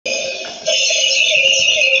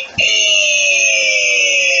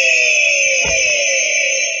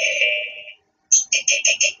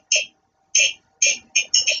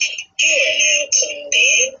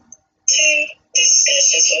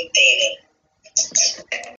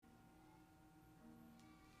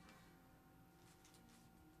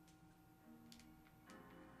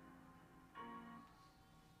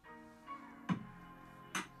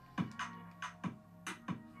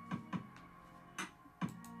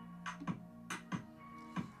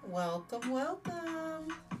Welcome, welcome.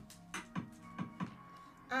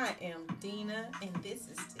 I am Dina, and this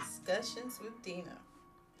is Discussions with Dina.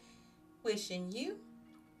 Wishing you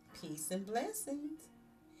peace and blessings.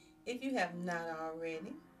 If you have not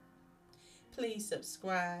already, please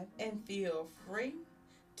subscribe and feel free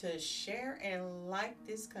to share and like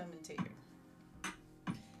this commentary.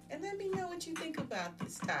 And let me know what you think about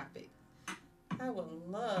this topic. I would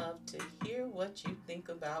love to hear what you think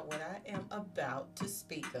about what I am about to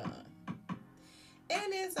speak on.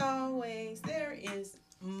 And as always, there is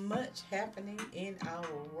much happening in our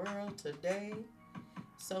world today.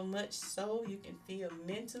 So much so you can feel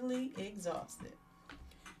mentally exhausted,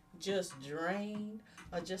 just drained,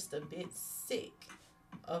 or just a bit sick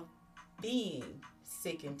of being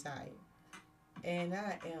sick and tired. And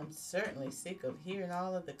I am certainly sick of hearing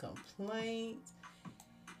all of the complaints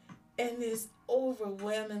and this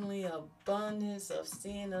overwhelmingly abundance of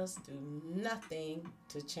seeing us do nothing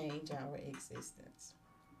to change our existence.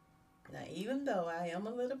 Now, even though I am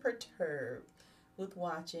a little perturbed with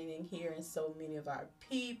watching and hearing so many of our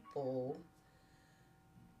people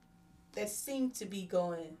that we seem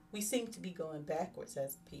to be going backwards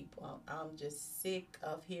as people. I'm just sick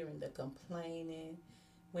of hearing the complaining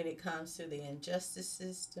when it comes to the injustice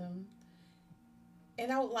system.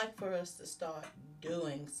 And I would like for us to start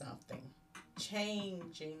doing something,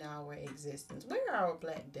 changing our existence. Where are our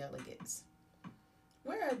black delegates?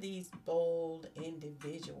 Where are these bold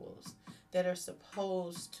individuals that are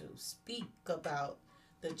supposed to speak about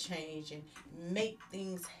the change and make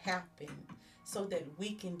things happen so that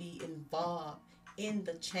we can be involved in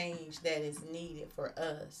the change that is needed for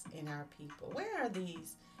us and our people? Where are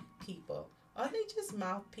these people? Are they just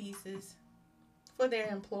mouthpieces for their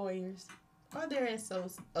employers? Are their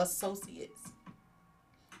associates?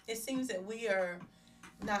 It seems that we are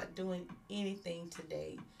not doing anything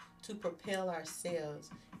today to propel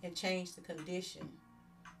ourselves and change the condition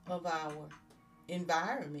of our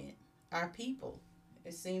environment, our people.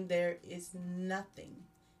 It seems there is nothing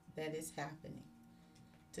that is happening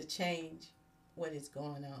to change what is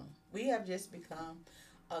going on. We have just become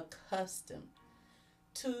accustomed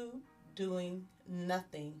to doing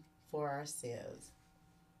nothing for ourselves.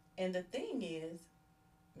 And the thing is,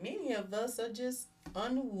 many of us are just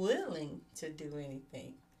unwilling to do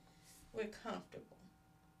anything. We're comfortable,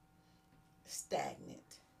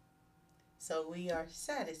 stagnant. So we are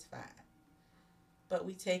satisfied. But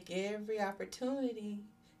we take every opportunity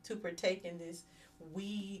to partake in this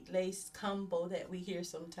weed laced combo that we hear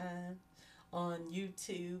sometimes on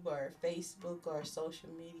YouTube or Facebook or social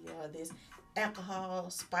media, or this alcohol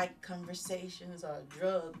spike conversations or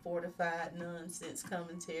drug fortified nonsense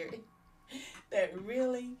commentary that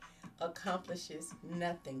really accomplishes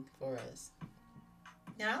nothing for us.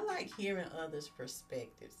 Now, I like hearing others'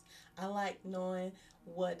 perspectives. I like knowing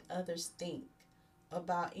what others think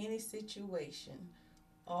about any situation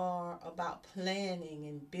or about planning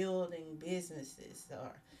and building businesses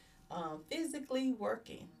or physically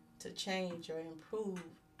working to change or improve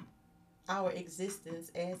our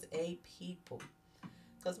existence as a people.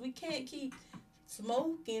 Because we can't keep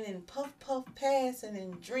smoking and puff passing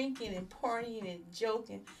and drinking and partying and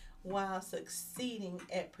joking while succeeding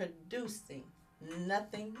at producing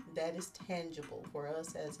nothing that is tangible for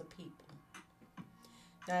us as a people.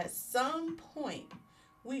 Now, at some point,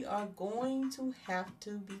 we are going to have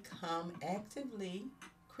to become actively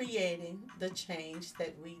creating the change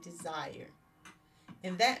that we desire.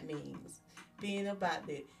 And that means being about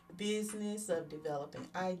the business of developing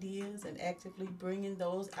ideas and actively bringing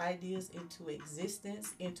those ideas into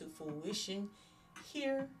existence, into fruition,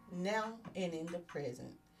 here, now, and in the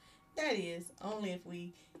present. That is, only if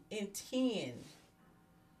we intend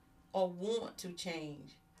or want to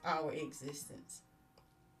change our existence.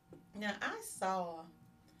 Now, I saw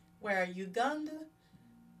where a Uganda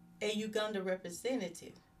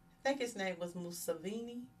representative, I think his name was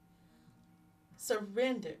Museveni,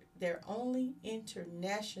 surrendered their only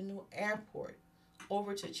international airport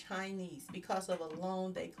over to Chinese because of a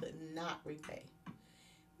loan they could not repay.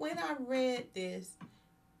 When I read this,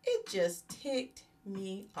 it just ticked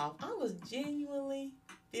me off. I was genuinely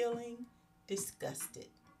feeling disgusted,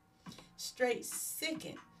 straight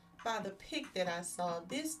sickened by the pic that I saw.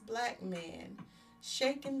 This black man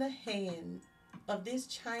shaking the hand of this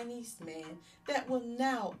Chinese man that will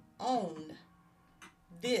now own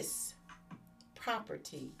this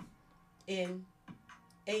property in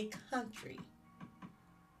a country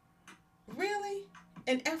Really?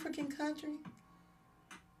 An African country?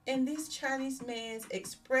 And this Chinese man's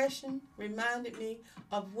expression reminded me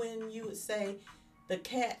of when you would say, the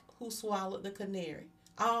cat who swallowed the canary.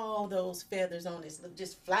 All those feathers on his lip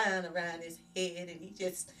just flying around his head, and he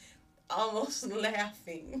just almost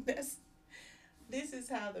laughing. This is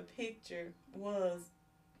how the picture was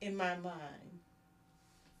in my mind.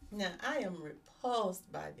 Now I am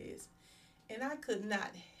repulsed by this, and I could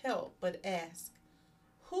not help but ask,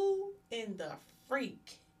 who in the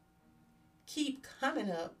freak keep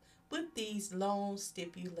coming up with these long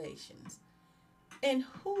stipulations? And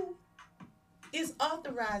who is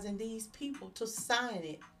authorizing these people to sign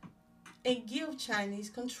it and give Chinese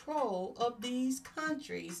control of these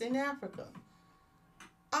countries in Africa?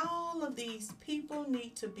 All of these people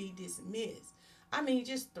need to be dismissed. I mean,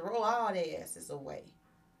 just throw all their asses away.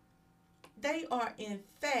 They are, in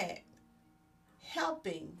fact,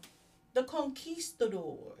 helping the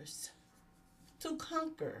conquistadors to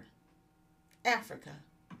conquer Africa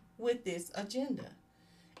with this agenda.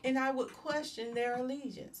 And I would question their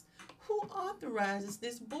allegiance. Who authorizes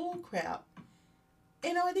this bullcrap?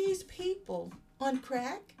 And are these people on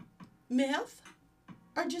crack, meth,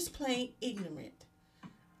 or just plain ignorant?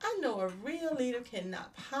 I know a real leader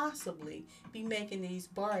cannot possibly be making these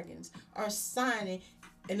bargains or signing,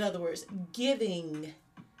 in other words, giving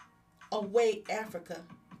away Africa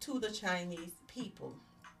to the Chinese people.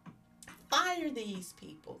 Fire these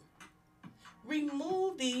people.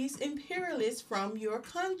 Remove these imperialists from your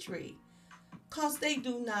country, because they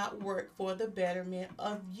do not work for the betterment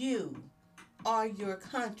of you or your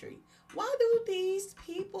country. Why do these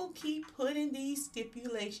people keep putting these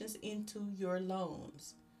stipulations into your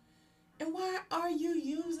loans? And why are you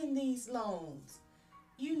using these loans?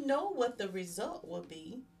 You know what the result will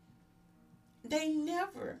be. They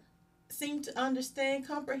never seem to understand,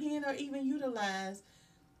 comprehend, or even utilize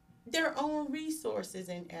their own resources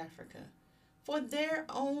in Africa for their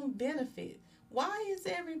own benefit. Why is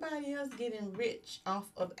everybody else getting rich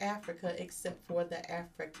off of Africa except for the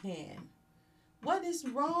African? What is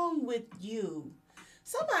wrong with you?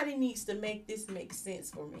 Somebody needs to make this make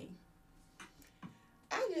sense for me.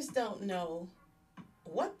 I just don't know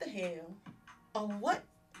what the hell or what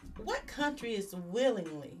country is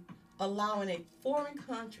willingly allowing a foreign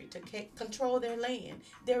country to control their land,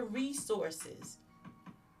 their resources.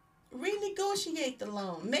 Renegotiate the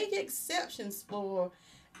loan. Make exceptions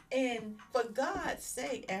and for God's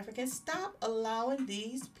sake, Africans, stop allowing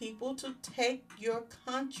these people to take your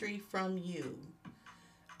country from you.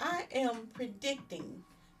 I am predicting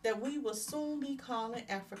that we will soon be calling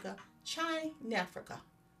Africa Chinafrica.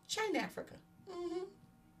 Chinafrica.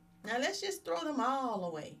 Now let's just throw them all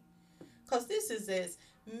away, because this is as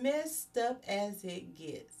messed up as it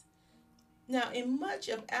gets. Now, in much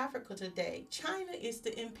of Africa today, China is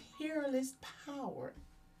the imperialist power,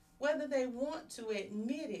 whether they want to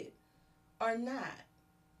admit it or not.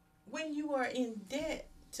 When you are in debt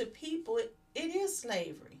to people, it is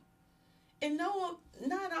slavery. And no,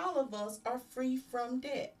 not all of us are free from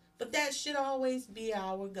debt, but that should always be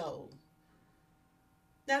our goal.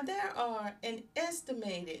 Now, there are an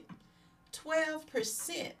estimated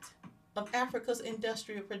 12% of Africa's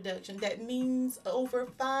industrial production. That means over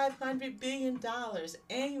 $500 billion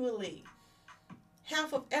annually.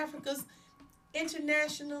 Half of Africa's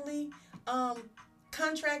internationally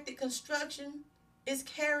contracted construction is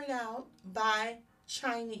carried out by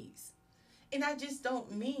Chinese. And I just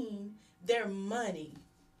don't mean their money.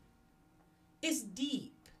 It's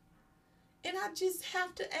deep. And I just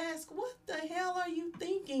have to ask, what the hell are you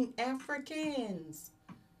thinking, Africans?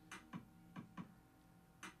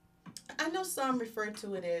 I know some refer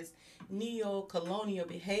to it as neo-colonial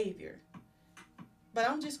behavior, but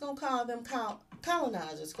I'm just going to call them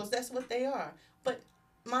colonizers, because that's what they are. But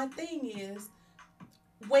my thing is,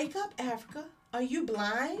 wake up, Africa. Are you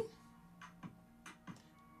blind?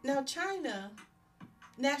 Now, China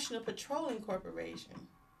National Petroleum Corporation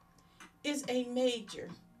is a major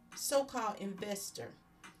so-called investor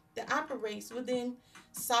that operates within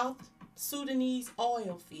South Sudanese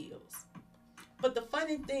oil fields. But the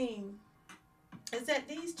funny thing is that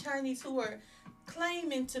these Chinese who are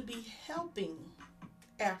claiming to be helping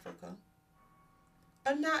Africa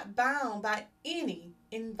are not bound by any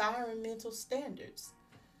environmental standards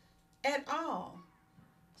at all.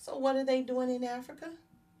 So what are they doing in Africa?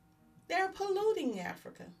 They're polluting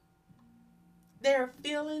Africa. They're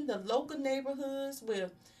filling the local neighborhoods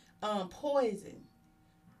with poison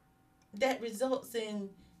that results in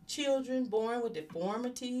children born with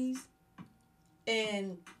deformities,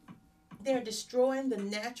 and they're destroying the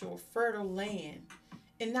natural fertile land,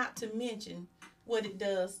 and not to mention what it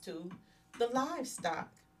does to the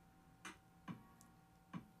livestock.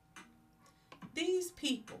 These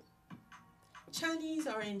people, Chinese,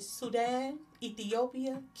 are in Sudan,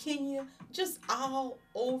 Ethiopia, Kenya, just all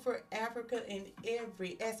over Africa in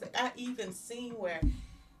every aspect. I even seen where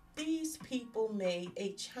these people made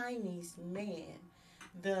a Chinese man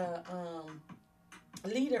the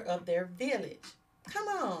leader of their village. Come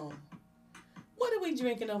on. What are we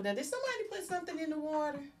drinking over there? Did somebody put something in the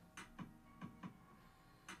water?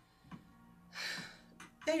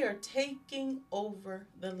 They are taking over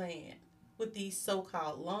the land with these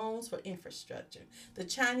so-called loans for infrastructure. The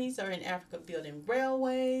Chinese are in Africa building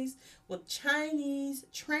railways with Chinese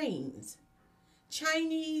trains,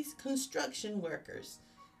 Chinese construction workers,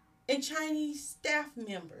 and Chinese staff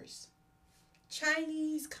members,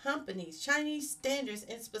 Chinese companies, Chinese standards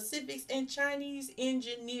and specifics, and Chinese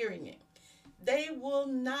engineering. They will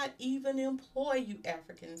not even employ you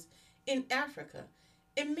Africans in Africa.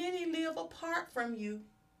 And many live apart from you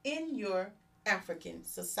in your African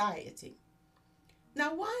society.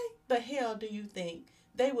 Now, why the hell do you think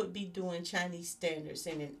they would be doing Chinese standards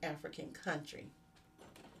in an African country?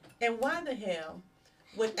 And why the hell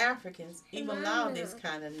would Africans even allow this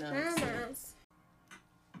kind of nonsense?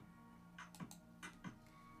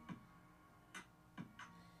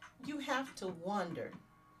 You have to wonder,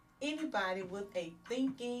 anybody with a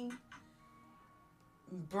thinking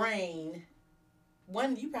brain,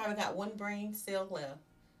 you probably got one brain cell left,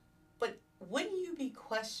 but wouldn't you be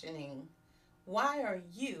questioning, why are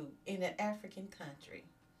you in an African country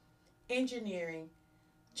engineering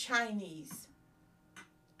Chinese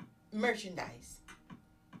merchandise,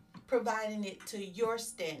 providing it to your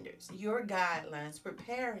standards, your guidelines,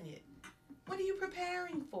 preparing it? What are you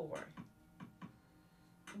preparing for?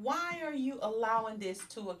 Why are you allowing this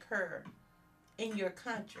to occur in your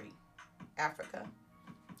country, Africa,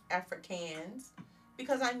 Africans?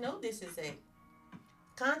 Because I know this is a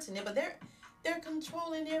continent, but they're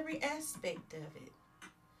controlling every aspect of it.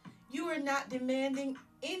 You are not demanding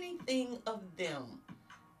anything of them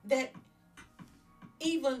that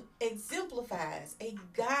even exemplifies a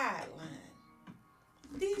guideline.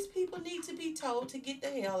 These people need to be told to get the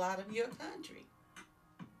hell out of your country.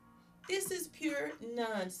 This is pure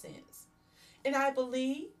nonsense. And I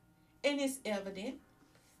believe, and it's evident,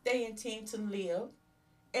 they intend to live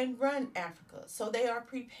and run Africa. So they are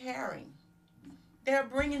preparing. They're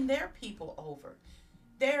bringing their people over.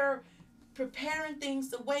 They're preparing things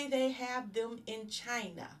the way they have them in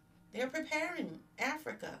China. They're preparing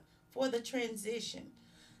Africa for the transition.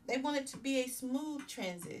 They want it to be a smooth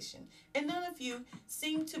transition. And none of you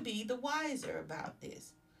seem to be the wiser about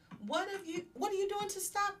this. What are you doing to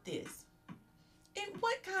stop this? And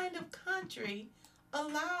what kind of country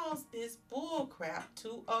allows this bullcrap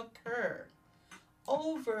to occur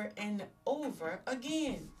over and over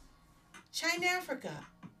again? Chinafrica.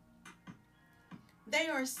 They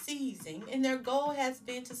are seizing, and their goal has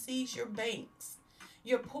been to seize your banks,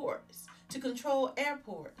 your ports, to control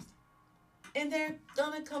airports. And they're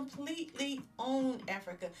going to completely own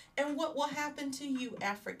Africa. And what will happen to you,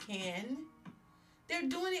 African? They're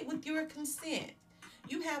doing it with your consent.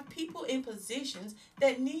 You have people in positions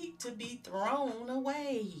that need to be thrown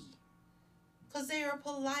away because they are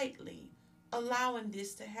politely allowing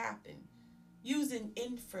this to happen using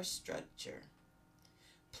infrastructure.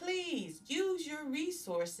 Please use your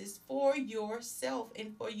resources for yourself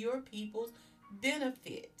and for your people's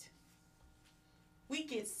benefit. We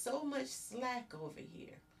get so much slack over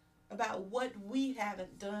here about what we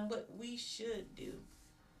haven't done, what we should do.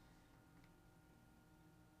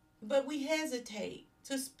 But we hesitate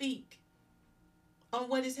to speak on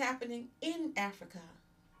what is happening in Africa,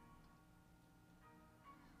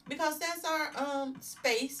 because that's our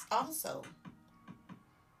space also.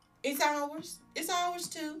 It's ours. It's ours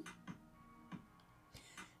too.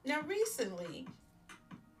 Now recently,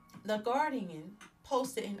 The Guardian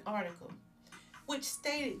posted an article which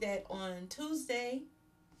stated that on Tuesday,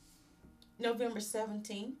 November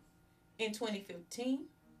 17th, in 2015,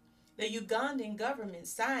 the Ugandan government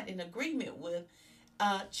signed an agreement with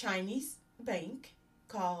a Chinese bank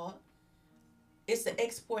called, it's the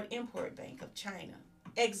Export-Import Bank of China,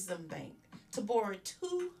 Exim Bank, to borrow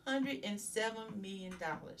 $207 million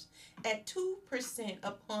at 2%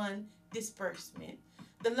 upon disbursement.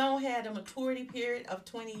 The loan had a maturity period of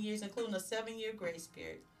 20 years, including a 7-year grace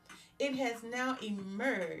period. It has now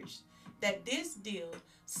emerged that this deal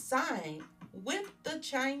signed with the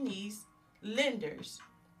Chinese lenders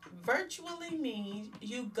virtually means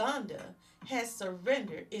Uganda has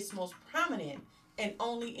surrendered its most prominent and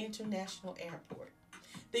only international airport.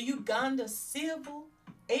 The Uganda Civil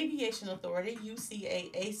Aviation Authority,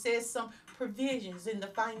 UCAA, says some provisions in the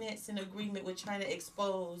financing agreement with China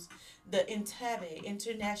expose the Entebbe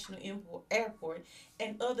International Airport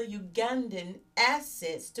and other Ugandan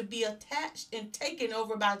assets to be attached and taken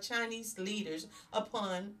over by Chinese leaders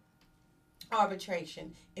upon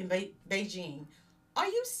arbitration in Beijing. Are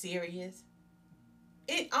you serious?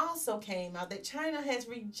 It also came out that China has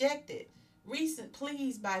rejected recent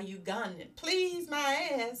pleas by Uganda, please my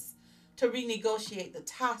ass, to renegotiate the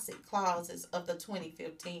toxic clauses of the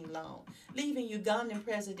 2015 loan, leaving Ugandan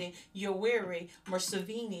President Yoweri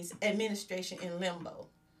Museveni's administration in limbo.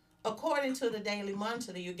 According to the Daily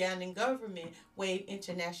Monitor, the Ugandan government waived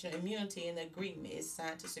international immunity and the agreement is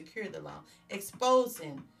signed to secure the loan,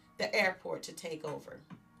 exposing the airport to take over.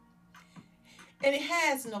 And it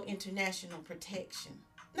has no international protection.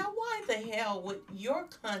 Now, why the hell would your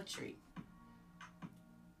country,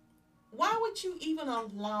 why would you even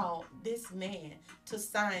allow this man to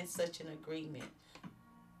sign such an agreement?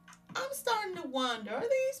 I'm starting to wonder, are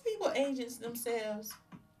these people agents themselves?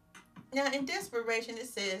 Now, in desperation, it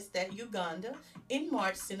says that Uganda in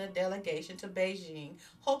March sent a delegation to Beijing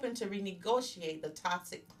hoping to renegotiate the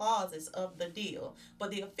toxic clauses of the deal.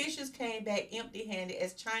 But the officials came back empty-handed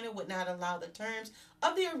as China would not allow the terms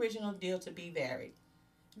of the original deal to be varied.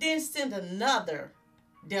 Then send another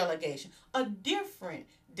delegation, a different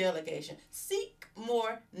delegation. Seek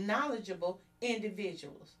more knowledgeable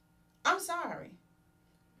individuals. I'm sorry.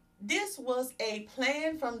 This was a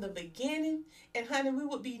plan from the beginning, and honey, we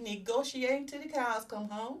would be negotiating till the cows come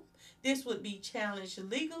home. This would be challenged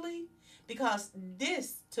legally because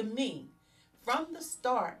this, to me, from the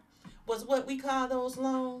start, was what we call those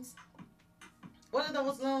loans. What are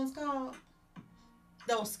those loans called?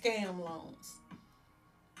 Those scam loans.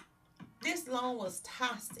 This loan was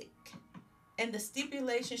toxic, and the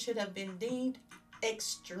stipulation should have been deemed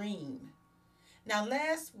extreme. Now,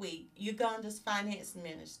 last week, Uganda's finance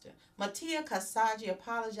minister, Matia Kasaji,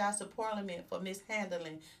 apologized to Parliament for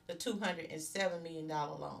mishandling the $207 million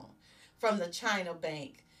loan from the China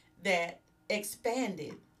bank that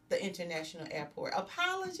expanded the international airport.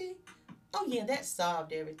 Apology? Oh, yeah, that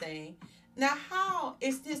solved everything. Now, how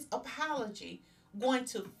is this apology going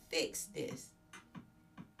to fix this?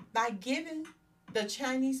 By giving the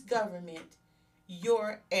Chinese government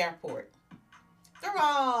your airport. Throw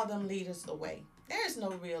all them leaders away. There's no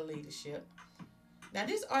real leadership. Now,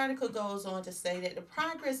 this article goes on to say that the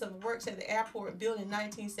progress of works at the airport built in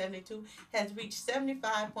 1972 has reached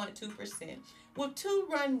 75.2%, with two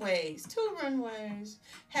runways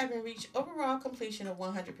having reached overall completion of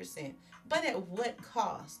 100%. But at what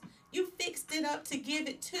cost? You fixed it up to give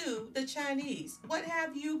it to the Chinese. What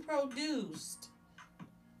have you produced?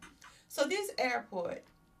 So this airport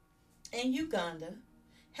in Uganda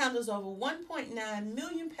handles over 1.9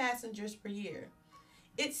 million passengers per year.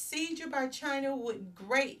 Its seizure by China would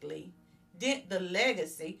greatly dent the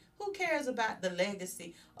legacy. Who cares about the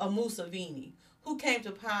legacy of Museveni, who came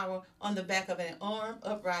to power on the back of an armed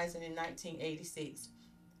uprising in 1986?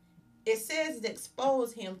 It says it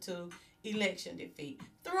exposed him to election defeat.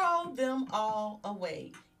 Throw them all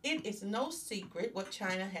away. It is no secret what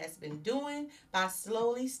China has been doing by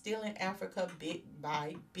slowly stealing Africa bit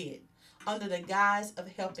by bit, under the guise of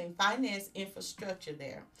helping finance infrastructure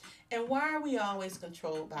there. And why are we always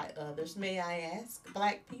controlled by others, may I ask,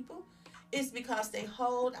 black people? It's because they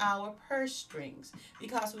hold our purse strings,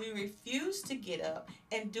 because we refuse to get up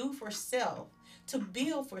and do for self, to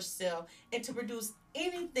build for self, and to produce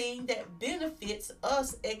anything that benefits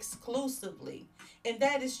us exclusively. And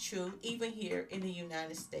that is true even here in the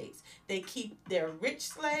United States. They keep their rich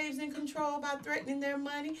slaves in control by threatening their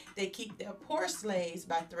money. They keep their poor slaves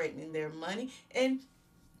by threatening their money. And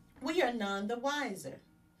we are none the wiser.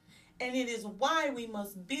 And it is why we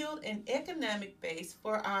must build an economic base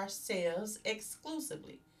for ourselves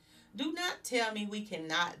exclusively. Do not tell me we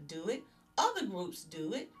cannot do it. Other groups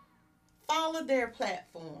do it. Follow their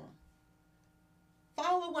platform.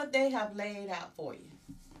 Follow what they have laid out for you.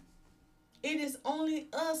 It is only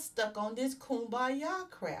us stuck on this kumbaya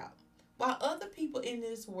crap, while other people in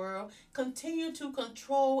this world continue to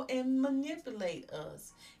control and manipulate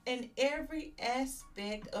us in every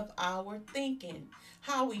aspect of our thinking.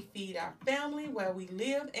 How we feed our family, where we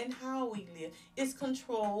live, and how we live is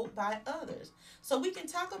controlled by others. So we can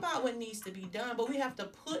talk about what needs to be done, but we have to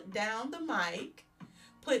put down the mic,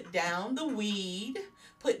 put down the weed,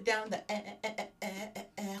 put down the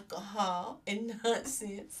alcohol and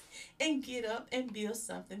nonsense, and get up and build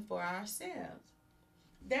something for ourselves.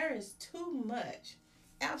 There is too much,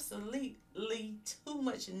 absolutely too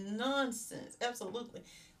much nonsense. Absolutely.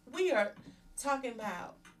 We are talking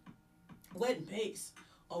about what makes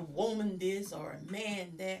a woman this or a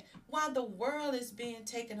man that, while the world is being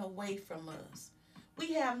taken away from us.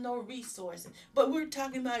 We have no resources, but we're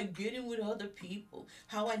talking about getting with other people,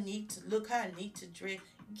 how I need to look, how I need to dress.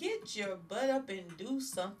 Get your butt up and do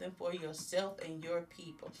something for yourself and your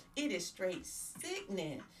people. It is straight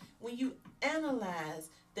sickening when you analyze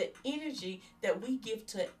the energy that we give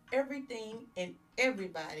to everything and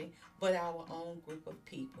everybody but our own group of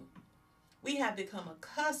people. We have become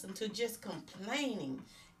accustomed to just complaining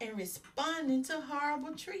and responding to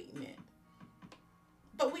horrible treatment.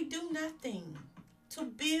 But we do nothing to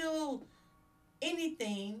build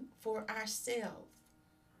anything for ourselves.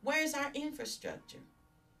 Where's our infrastructure?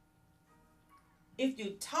 If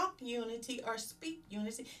you talk unity or speak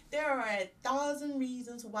unity, there are 1,000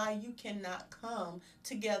 reasons why you cannot come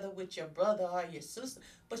together with your brother or your sister,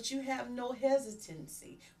 but you have no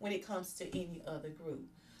hesitancy when it comes to any other group.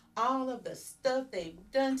 All of the stuff they've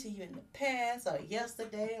done to you in the past or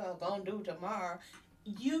yesterday or gonna do tomorrow,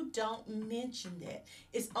 you don't mention that.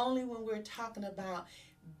 It's only when we're talking about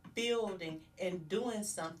building and doing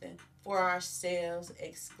something for ourselves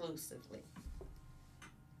exclusively.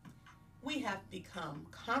 We have become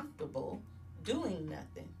comfortable doing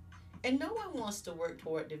nothing. And no one wants to work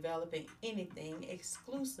toward developing anything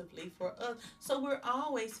exclusively for us. So we're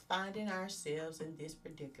always finding ourselves in this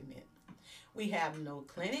predicament. We have no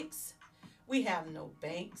clinics. We have no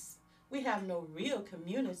banks. We have no real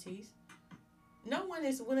communities. No one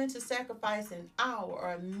is willing to sacrifice an hour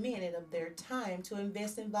or a minute of their time to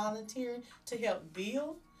invest in volunteering to help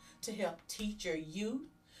build, to help teach your youth,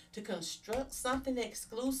 to construct something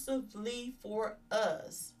exclusively for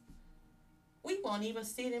us. We won't even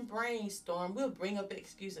sit and brainstorm. We'll bring up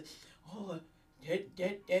excuses. Oh, that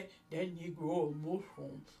Negro a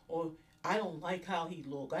Muslim. Or I don't like how he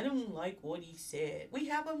looked. I don't like what he said. We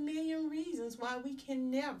have a million reasons why we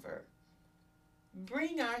can never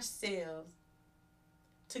bring ourselves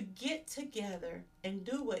to get together and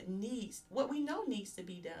do what we know needs to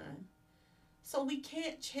be done. So we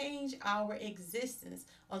can't change our existence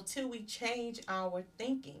until we change our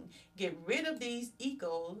thinking. Get rid of these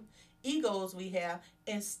egos we have,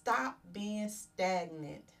 and stop being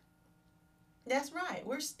stagnant. That's right,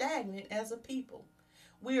 we're stagnant as a people.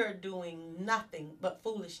 We are doing nothing but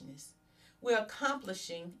foolishness. We're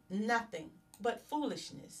accomplishing nothing but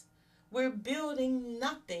foolishness. We're building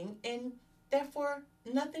nothing, and therefore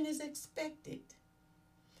nothing is expected.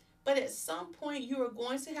 But at some point, you are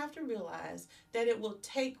going to have to realize that it will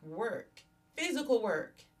take work, physical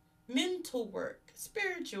work, mental work,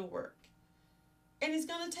 spiritual work. And it's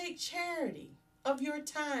going to take charity of your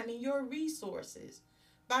time and your resources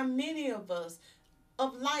by many of us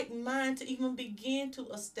of like mind to even begin to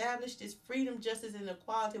establish this freedom, justice, and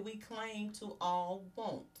equality we claim to all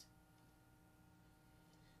want.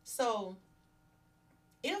 So,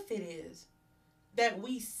 if it is that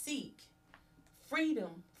we seek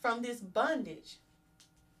freedom from this bondage,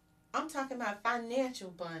 I'm talking about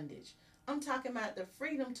financial bondage. I'm talking about the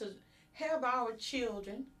freedom to have our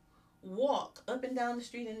children walk up and down the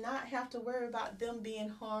street and not have to worry about them being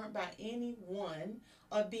harmed by anyone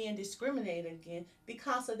or being discriminated against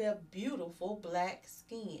because of their beautiful black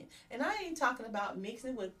skin. And I ain't talking about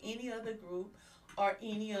mixing with any other group or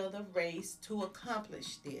any other race to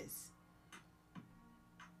accomplish this.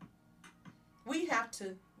 We have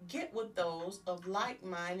to get with those of like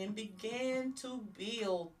mind and begin to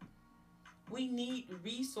build. We need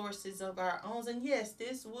resources of our own, and yes,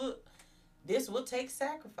 this will take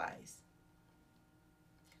sacrifice.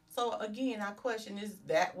 So again, our question is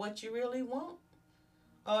that what you really want,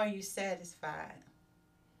 or are you satisfied?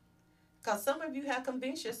 Because some of you have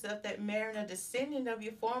convinced yourself that marrying a descendant of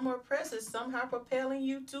your former oppressor is somehow propelling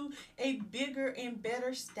you to a bigger and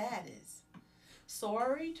better status.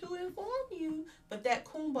 Sorry to inform you, but that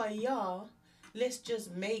kumbaya, let's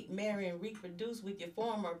just mate, marry, and reproduce with your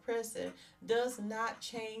former oppressor does not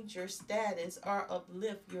change your status or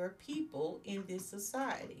uplift your people in this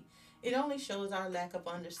society. It only shows our lack of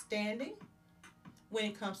understanding when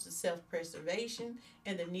it comes to self-preservation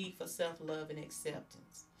and the need for self-love and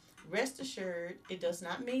acceptance. Rest assured, it does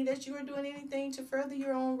not mean that you are doing anything to further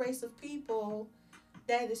your own race of people.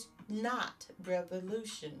 That is not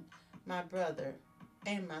revolution, my brother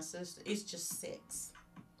and my sister. It's just sex.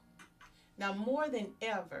 Now, more than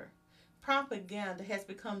ever, propaganda has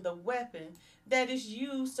become the weapon that is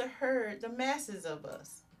used to herd the masses of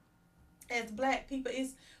us. As black people,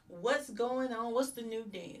 it's what's going on, what's the new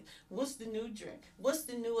dance, what's the new drink, what's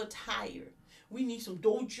the new attire. We need some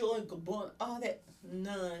Dolce and Gabbana, all that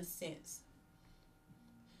nonsense.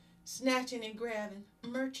 Snatching and grabbing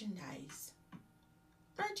merchandise.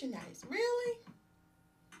 Merchandise, really?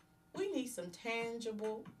 We need some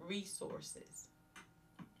tangible resources.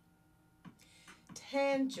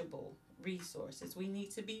 Tangible resources. We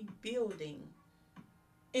need to be building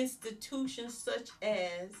institutions such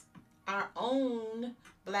as our own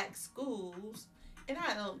black schools. And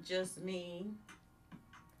I don't just mean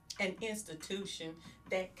an institution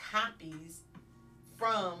that copies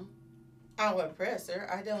from our oppressor.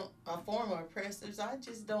 I don't, former oppressors. I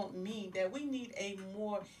just don't mean that. We need a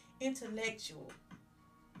more intellectual,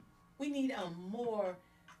 we need a more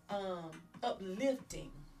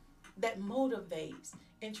uplifting, that motivates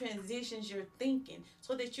and transitions your thinking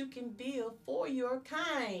so that you can build for your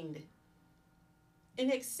kind.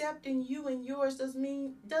 And accepting you and yours doesn't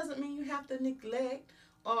mean you have to neglect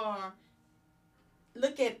or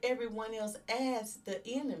look at everyone else as the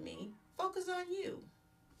enemy. Focus on you.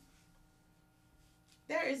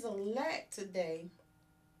 There is a lack today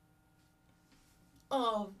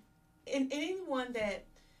of, and anyone that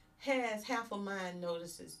has half a mind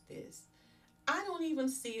notices this. I don't even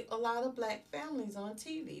see a lot of black families on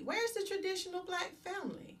TV. Where's the traditional black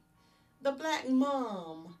family? The black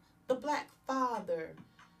mom, the black father,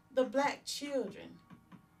 the black children.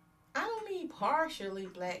 I don't mean partially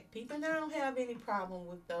black people, and I don't have any problem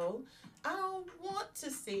with those. I don't want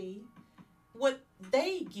to see what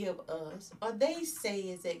they give us or they say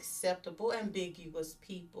is acceptable, ambiguous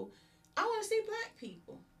people. I want to see black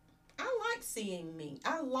people. I like seeing me.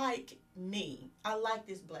 I like me. I like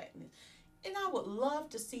this blackness. And I would love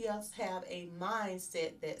to see us have a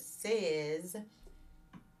mindset that says,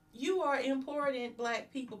 you are important,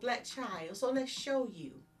 black people, black child, so let's show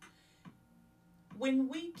you. When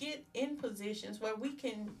we get in positions where we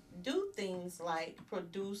can do things like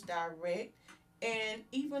produce, direct, and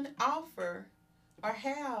even offer or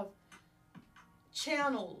have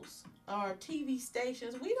channels or TV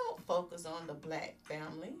stations, we don't focus on the black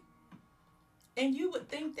family. And you would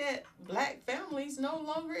think that black families no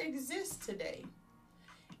longer exist today.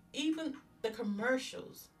 Even the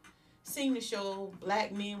commercials seem to show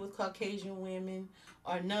black men with Caucasian women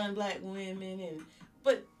or non-black women,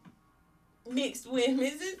 but mixed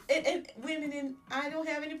women and women, and I don't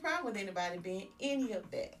have any problem with anybody being any of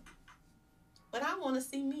that. But I want to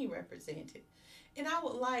see me represented. And I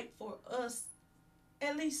would like for us,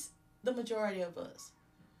 at least the majority of us,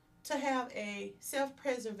 to have a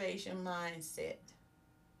self-preservation mindset.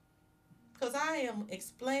 Because I am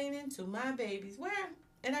explaining to my babies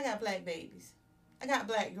and I got black babies. I got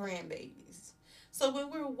black grandbabies. So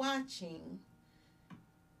when we're watching,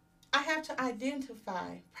 I have to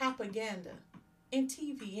identify propaganda in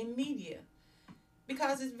TV, in media,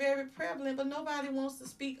 because it's very prevalent, but nobody wants to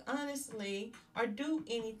speak honestly or do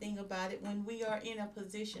anything about it when we are in a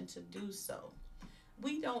position to do so.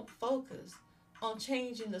 We don't focus on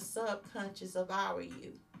changing the subconscious of our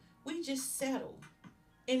youth. We just settle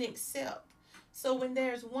and accept. So when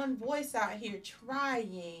there's one voice out here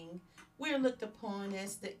trying, we're looked upon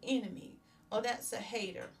as the enemy. Oh, that's a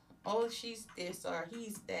hater. Oh, she's this or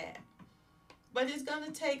he's that. But it's going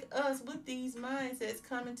to take us with these mindsets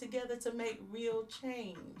coming together to make real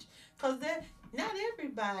change. Because not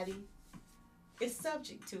everybody is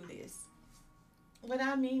subject to this. What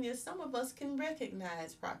I mean is some of us can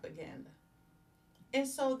recognize propaganda. And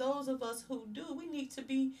so those of us who do, we need to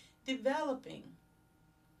be developing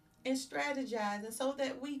and strategizing so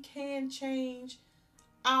that we can change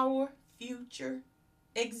our future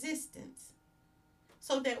existence.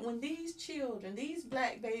 So that when these children, these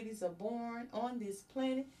black babies are born on this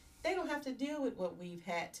planet, they don't have to deal with what we've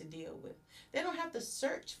had to deal with. They don't have to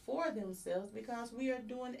search for themselves because we are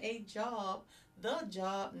doing the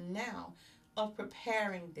job now of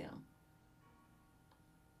preparing them.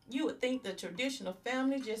 You would think the traditional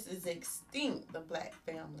family just is extinct, the black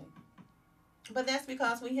family. But that's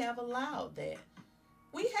because we have allowed that.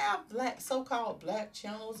 We have so-called black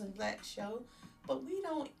channels and black shows, but we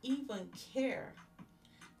don't even care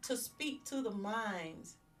to speak to the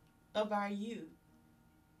minds of our youth.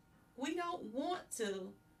 We don't want to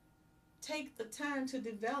take the time to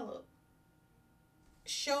develop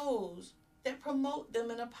shows that promote them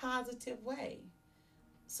in a positive way,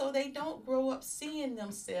 so they don't grow up seeing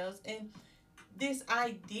themselves, and this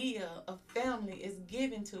idea of family is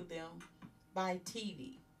given to them by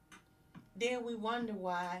TV. Then we wonder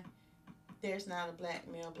why there's not a black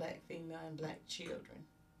male, black female, and black children.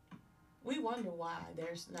 We wonder why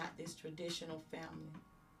there's not this traditional family.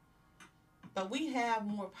 But we have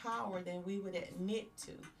more power than we would admit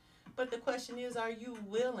to. But the question is, are you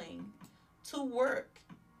willing to work,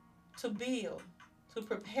 to build, to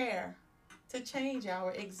prepare, to change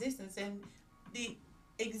our existence and the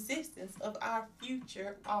existence of our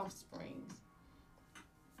future offsprings?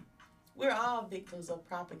 We're all victims of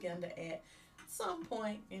propaganda at some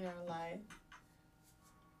point in our life.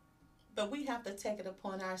 But we have to take it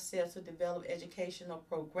upon ourselves to develop educational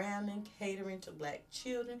programming catering to black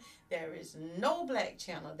children. There is no black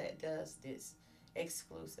channel that does this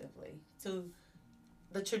exclusively to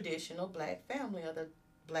the traditional black family or the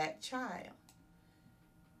black child.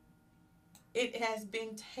 It has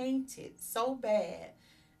been tainted so bad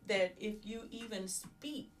that if you even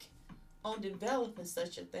speak on developing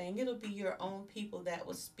such a thing, it'll be your own people that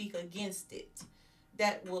will speak against it,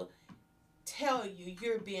 that will tell you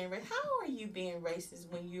you're being racist. How are you being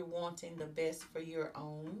racist when you're wanting the best for your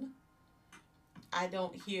own? I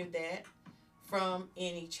don't hear that from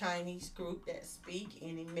any Chinese group that speak,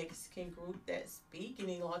 any Mexican group that speak,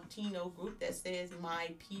 any Latino group that says my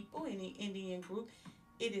people, any Indian group.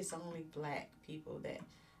 It is only black people that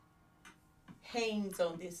hangs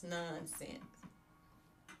on this nonsense.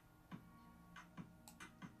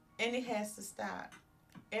 And it has to stop.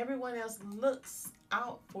 Everyone else looks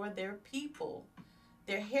out for their people,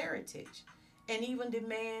 their heritage, and even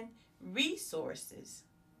demand resources.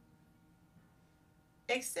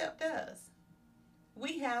 Except us.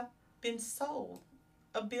 We have been sold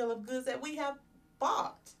a bill of goods that we have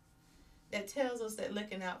bought that tells us that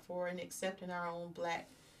looking out for and accepting our own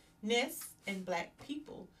blackness and black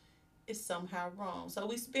people is somehow wrong. So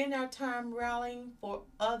we spend our time rallying for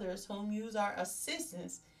others whom use our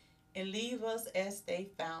assistance and leave us as they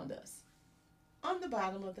found us, on the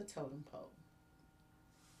bottom of the totem pole.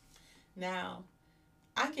 Now,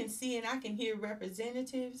 I can see and I can hear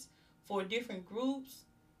representatives for different groups,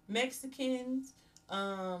 Mexicans,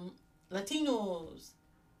 Latinos.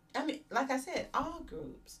 I mean, like I said, all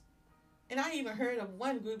groups. And I even heard of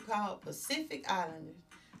one group called Pacific Islanders.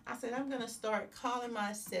 I said, I'm going to start calling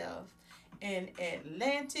myself an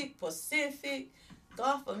Atlantic, Pacific,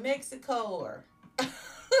 Gulf of Mexico, or...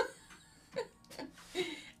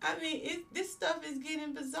 I mean, this stuff is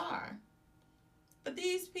getting bizarre. But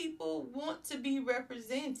these people want to be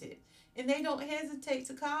represented. And they don't hesitate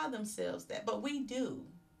to call themselves that. But we do.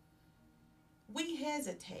 We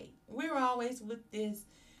hesitate. We're always with this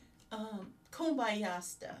kumbaya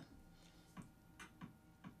stuff.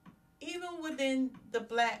 Even within the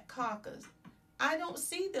Black Caucus, I don't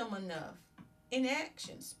see them enough in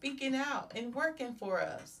action, speaking out and working for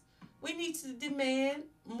us. We need to demand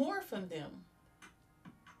more from them.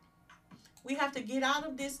 We have to get out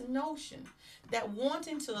of this notion that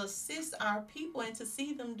wanting to assist our people and to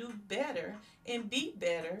see them do better and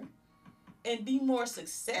be more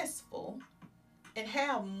successful and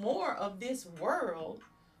have more of this world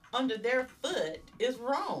under their foot is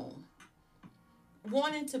wrong.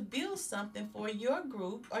 Wanting to build something for your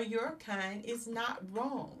group or your kind is not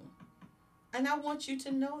wrong. And I want you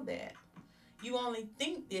to know that. You only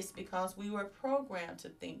think this because we were programmed to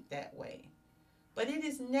think that way. But it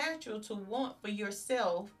is natural to want for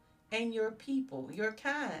yourself and your people, your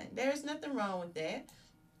kind. There's nothing wrong with that.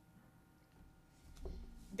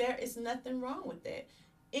 There is nothing wrong with that.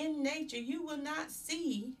 In nature, you will not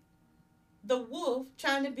see the wolf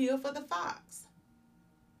trying to build for the fox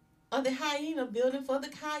or the hyena building for the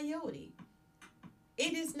coyote.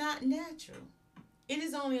 It is not natural. It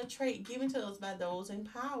is only a trait given to us by those in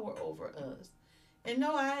power over us. And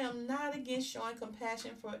no, I am not against showing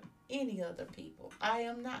compassion for any other people. I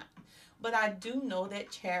am not. But I do know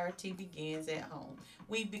that charity begins at home.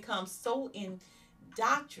 We become so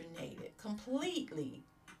indoctrinated completely.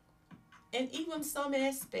 And even some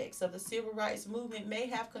aspects of the civil rights movement may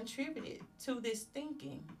have contributed to this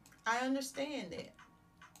thinking. I understand that.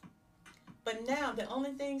 But now the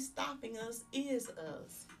only thing stopping us is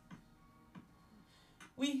us.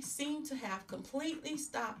 We seem to have completely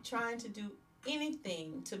stopped trying to do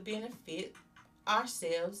anything to benefit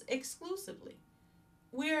ourselves exclusively.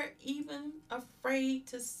 We're even afraid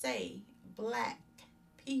to say black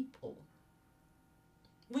people.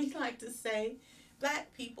 We like to say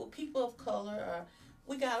black people, people of color, or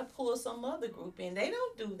we got to pull some other group in. They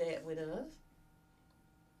don't do that with us.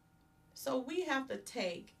 So we have to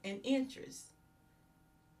take an interest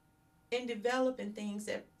in developing things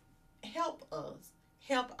that help us,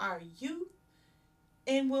 help our youth,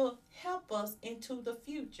 and will help us into the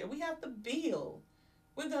future. We have to build.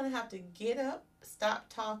 We're going to have to get up, stop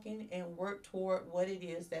talking, and work toward what it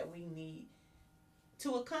is that we need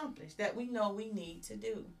to accomplish, that we know we need to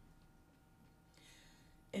do.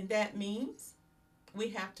 And that means we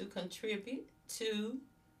have to contribute to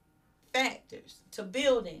factors, to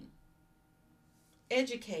building,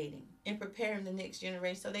 educating, and preparing the next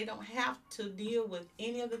generation so they don't have to deal with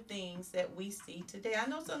any of the things that we see today. I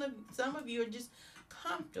know some of you are just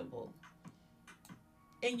comfortable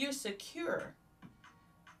and you're secure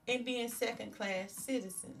and being second-class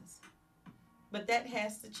citizens. But that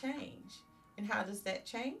has to change. And how does that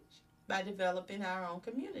change? By developing our own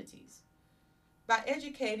communities, by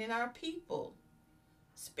educating our people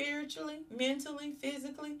spiritually, mentally,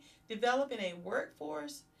 physically, developing a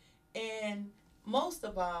workforce, and most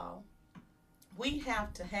of all, we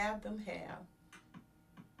have to have them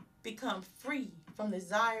become free from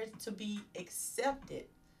desire to be accepted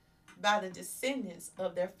by the descendants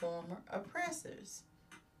of their former oppressors,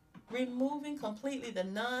 removing completely the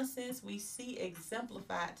nonsense we see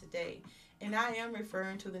exemplified today. And I am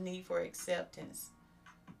referring to the need for acceptance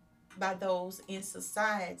by those in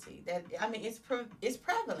society. That, I mean, it's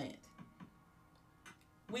prevalent.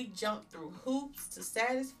 We jump through hoops to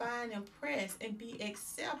satisfy and impress and be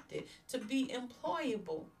accepted, to be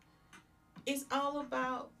employable. It's all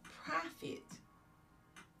about profit,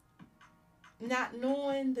 not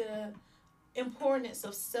knowing the importance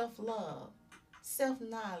of self-love,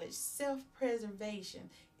 self-knowledge, self-preservation.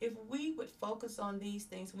 If we would focus on these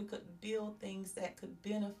things, we could build things that could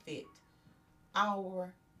benefit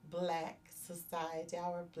our black society,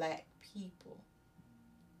 our black people.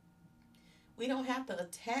 We don't have to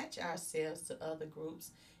attach ourselves to other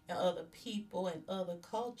groups and other people and other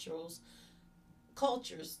cultures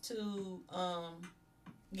to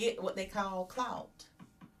get what they call clout.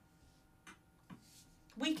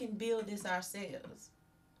 We can build this ourselves.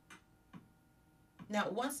 Now,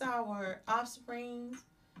 once our offspring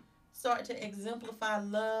start to exemplify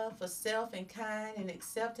love for self and kind and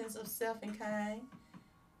acceptance of self and kind,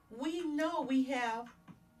 we know we have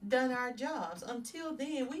done our jobs. Until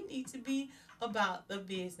then, we need to be about the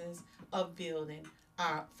business of building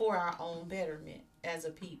for our own betterment as a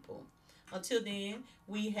people. Until then,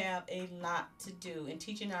 we have a lot to do in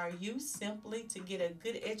teaching our youth simply to get a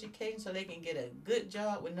good education so they can get a good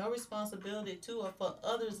job with no responsibility to or for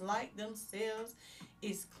others like themselves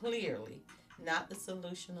is clearly not the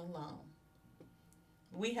solution alone.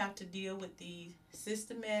 We have to deal with these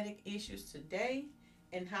systematic issues today,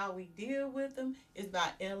 and how we deal with them is by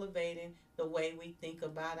elevating the way we think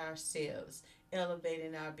about ourselves,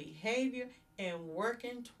 elevating our behavior, and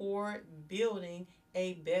working toward building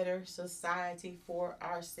a better society for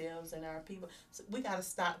ourselves and our people. So we got to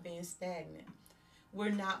stop being stagnant. We're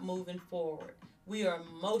not moving forward. We are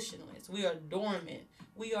motionless. We are dormant.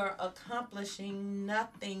 We are accomplishing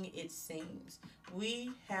nothing, it seems.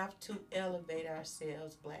 We have to elevate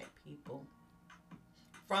ourselves, black people,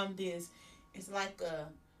 from this. It's like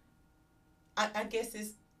I guess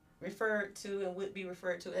it's referred to and would be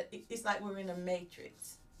referred to. It's like we're in a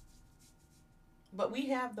matrix. But we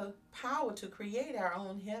have the power to create our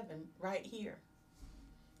own heaven right here.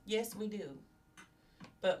 Yes, we do.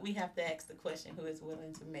 But we have to ask the question, who is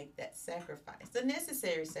willing to make that sacrifice? The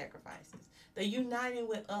necessary sacrifices. The uniting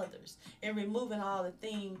with others and removing all the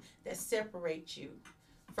things that separate you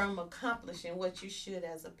from accomplishing what you should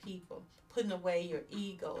as a people. Putting away your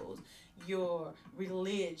egos, your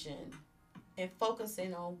religion, and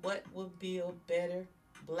focusing on what will build better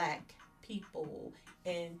black people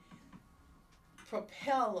and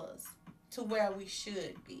propel us to where we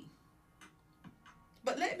should be.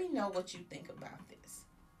 But let me know what you think about this.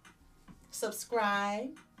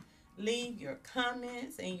 Subscribe, leave your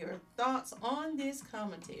comments and your thoughts on this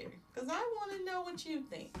commentary, because I want to know what you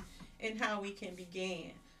think and how we can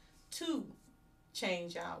begin to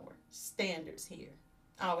change our standards here,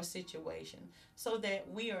 our situation, so that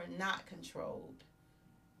we are not controlled,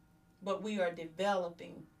 but we are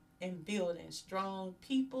developing and building strong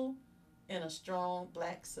people in a strong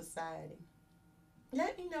black society.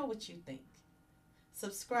 Let me know what you think.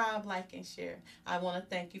 Subscribe, like, and share. I want to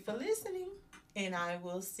thank you for listening, and I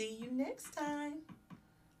will see you next time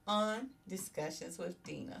on Discussions with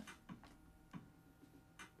Dina.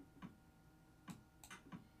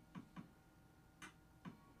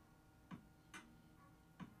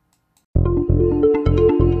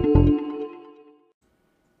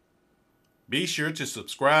 Be sure to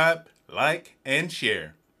subscribe, like, and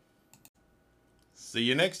share. See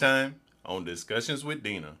you next time on Discussions with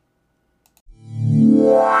Dina.